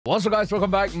What's up, guys?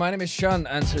 Welcome back. My name is Shun,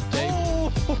 and today...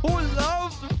 Oh,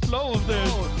 love the flow of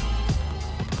this.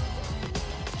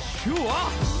 Sure.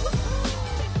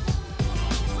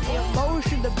 The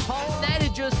emotion, the power, then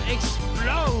it just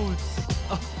explodes.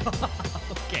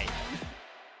 Okay.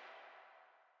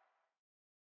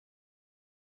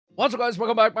 What's up, guys?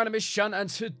 Welcome back. My name is Shun, and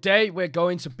today we're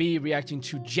going to be reacting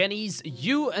to Jennie's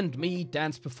You and Me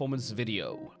dance performance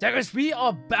video. Guys, we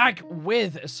are back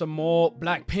with some more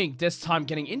Blackpink, this time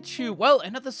getting into, well,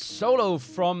 another solo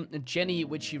from Jennie,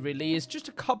 which she released just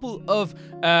a couple of,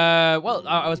 well,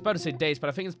 I was about to say days, but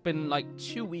I think it's been like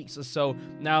 2 weeks or so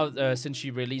now since she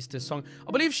released this song.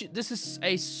 I believe this is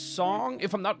a song,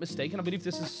 if I'm not mistaken, I believe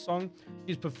this is a song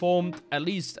she's performed at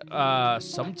least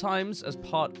sometimes as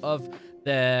part of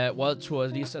their world tour,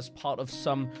 at least as part of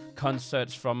some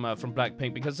concerts from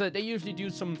Blackpink, because they usually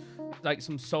do some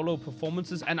solo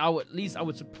performances, and at least I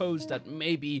would suppose that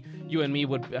maybe You and Me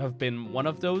would have been one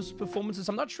of those performances.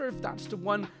 I'm not sure if that's the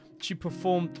one she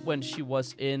performed when she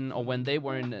was in, or when they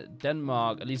were in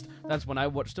Denmark. At least that's when I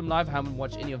watched them live. I haven't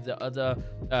watched any of the other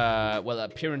well,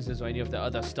 appearances or any of the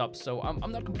other stuff, so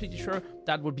I'm not completely sure.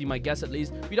 That would be my guess. At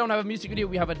least we don't have a music video,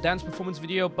 we have a dance performance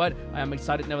video, but I am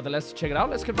excited nevertheless to check it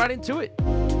out. Let's get right into it.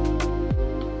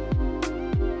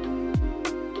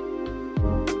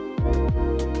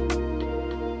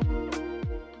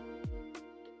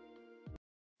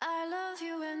 I love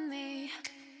you and me,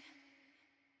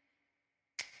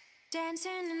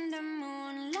 dancing in the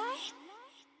moonlight.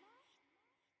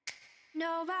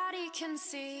 Nobody can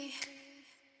see.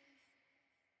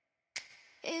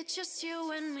 It's just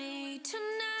you and me tonight.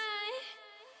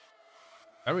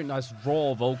 Very nice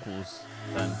raw vocals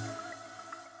then.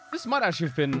 This might actually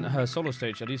have been her solo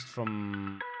stage, at least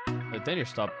from the Danish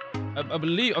stop. I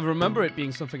remember it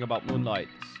being something about moonlight,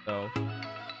 so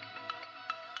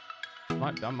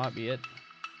that might be it.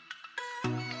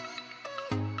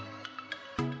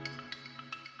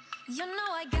 You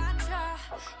know I gotcha.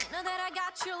 You know that I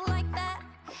got you like that.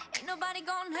 Ain't nobody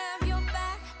gonna have your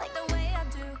back like the way I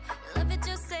do. Love it,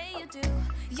 just say you do.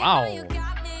 You Wow. know you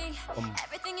got me.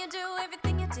 Everything you do,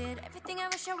 everything you did, everything I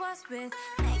wish I was with,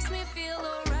 makes me feel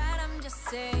alright. I'm just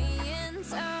saying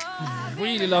so.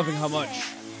 Really loving how much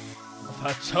of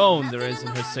her tone there is in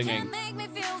her singing. Make me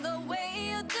feel the way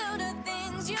you do the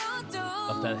things you do.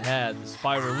 Of that hair, the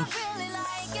spirals. I really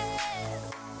like it.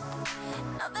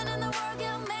 Nothing in the world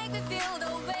can make me feel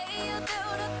the way you do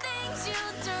the things you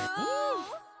do.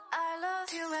 I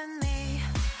love you and me,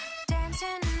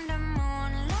 dancing in the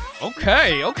moonlight.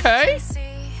 Okay, okay.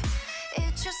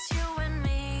 It's just you and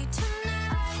me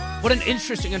tonight. What an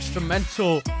interesting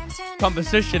instrumental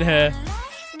composition here.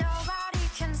 Nobody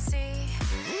can see.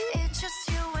 It's just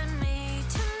you and me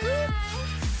tonight.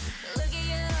 Look at you,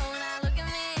 now look at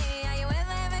me. Are you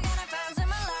ever gonna find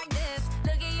someone like this?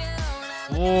 Look at you, now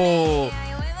look Whoa. at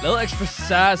me. A little extra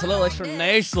sass, a little extra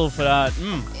nasal for that.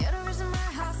 You're the reason my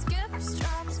heart skips,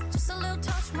 drops. Just a little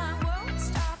touch, my world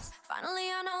stops. Finally,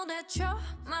 I know that you're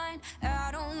mine.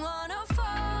 I don't wanna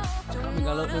fall. Becoming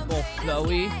a little bit more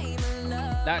flowy,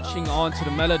 latching on to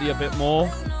the melody a bit more. I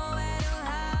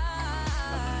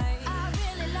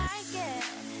really like it.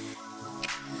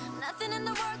 Nothing in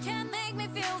the world can make me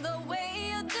feel the way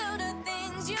you do the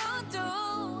things you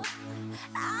do.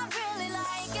 I really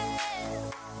like it.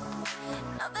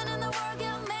 Nothing in the world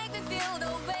can make me feel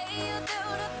the way you do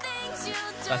the things you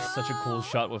do. That's such a cool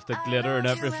shot with the glitter and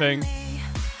everything.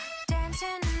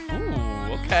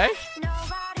 Ooh, okay.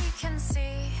 Nobody can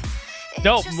see.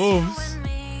 Dope moves.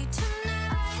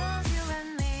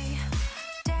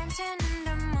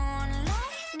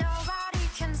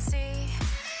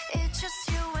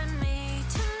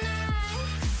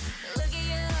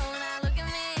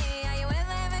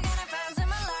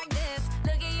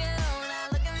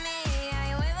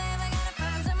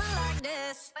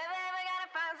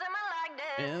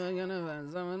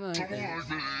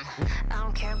 I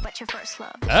don't care about your first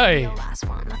love. Hey. Your last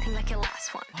one, nothing like your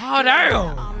last one. Oh,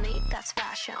 damn. All me, that's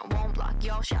fashion. Won't block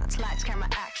your shots, lights, camera,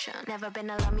 action. Never been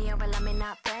a love me or a love me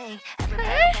not thing. Everybody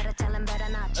better tell him better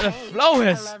not change. The flow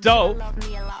is I love dope. You, love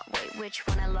me a lot. Wait, which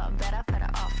one I love better? Better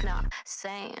off not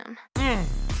saying.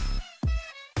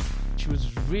 She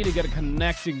was really good at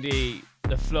connecting the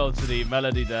flow to the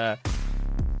melody there.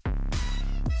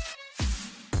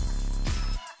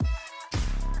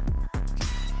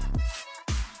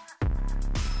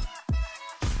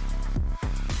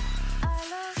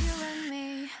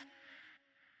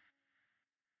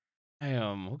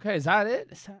 Damn. Okay, is that it?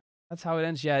 That's how it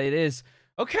ends? Yeah, it is.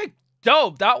 Okay,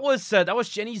 dope. That was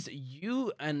Jennie's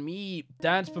 "You and Me"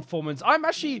 dance performance. I'm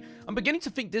beginning to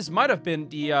think this might have been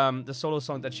the solo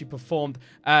song that she performed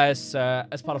as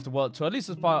part of the world tour, at least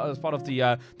as part of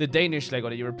the Danish leg or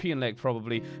the European leg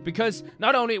probably. Because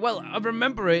not only, well, I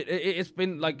remember it's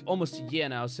been like almost a year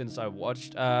now since I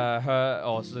watched her,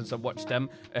 or since I watched them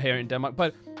here in Denmark,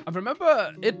 but I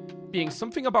remember it being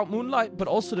something about Moonlight, but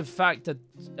also the fact that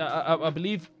I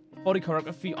believe for the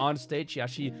choreography on stage, she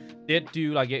actually did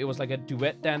do like it was like a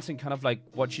duet dancing, kind of like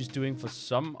what she's doing for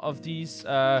some of these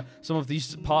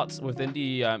parts within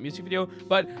the music video.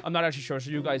 But I'm not actually sure, so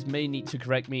you guys may need to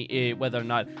correct me whether or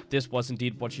not this was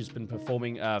indeed what she's been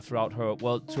performing throughout her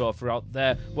world tour, throughout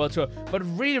their world tour. But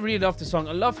really love the song.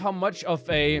 I love how much of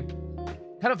a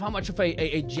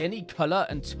Jennie color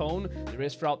and tone there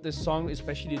is throughout this song,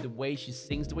 especially the way she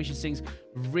sings. The way she sings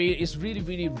is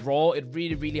really raw. It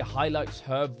really highlights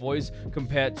her voice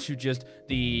compared to just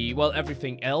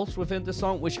everything else within the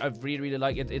song, which I really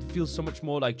like. It feels so much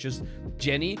more like just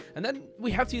Jennie. And then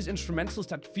we have these instrumentals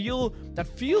that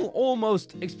feel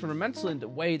almost experimental in the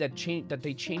way that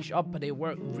they change up, but they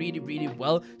work really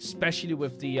well, especially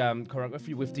with the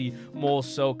choreography, with the more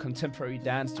so contemporary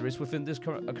dance there is within this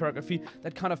choreography.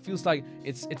 That kind of feels like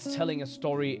it's telling a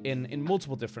story in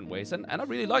multiple different ways, and I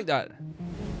really like that.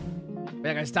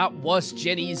 Yeah, guys, that was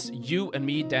Jennie's "You and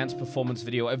Me" dance performance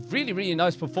video. A really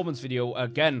nice performance video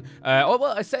again. Well,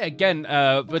 I say again,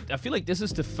 but I feel like this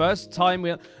is the first time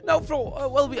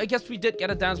I guess we did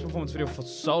get a dance performance video for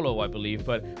solo, I believe,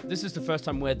 but this is the first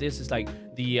time where this is like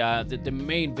the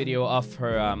main video of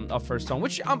her song,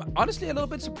 which I'm honestly a little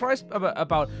bit surprised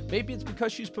about. Maybe it's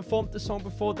because she's performed the song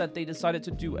before that they decided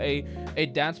to do a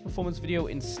dance performance video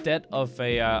instead of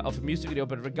a music video.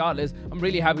 But regardless, I'm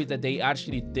really happy that they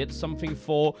actually did something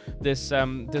for this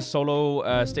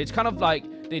solo stage, kind of like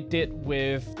they did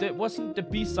with wasn't the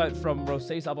B-side from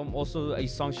Rosé's album also a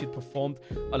song she'd performed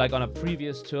like on a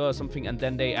previous tour or something, and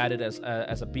then they added as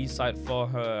a B-side for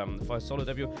her solo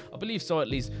debut, I believe so, at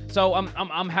least. So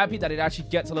I'm happy that it actually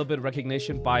gets a little bit of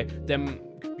recognition by them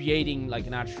creating like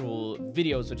an actual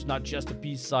video, so it's not just a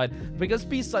B-side, because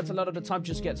B-sides a lot of the time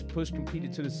just gets pushed completely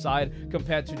to the side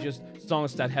compared to just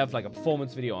songs that have like a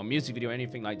performance video or music video or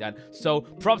anything like that. So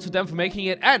props to them for making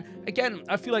it. And again,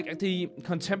 I feel like the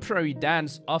contemporary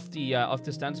dance of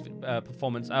this dance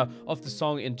performance of the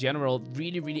song in general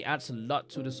really adds a lot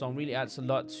to the song, really adds a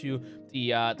lot to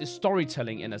the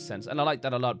storytelling in a sense, and I like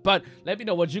that a lot. But let me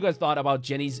know what you guys thought about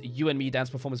Jennie's "You and Me" dance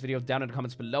performance video down in the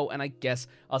comments below, and I guess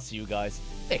I'll see you guys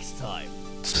next time.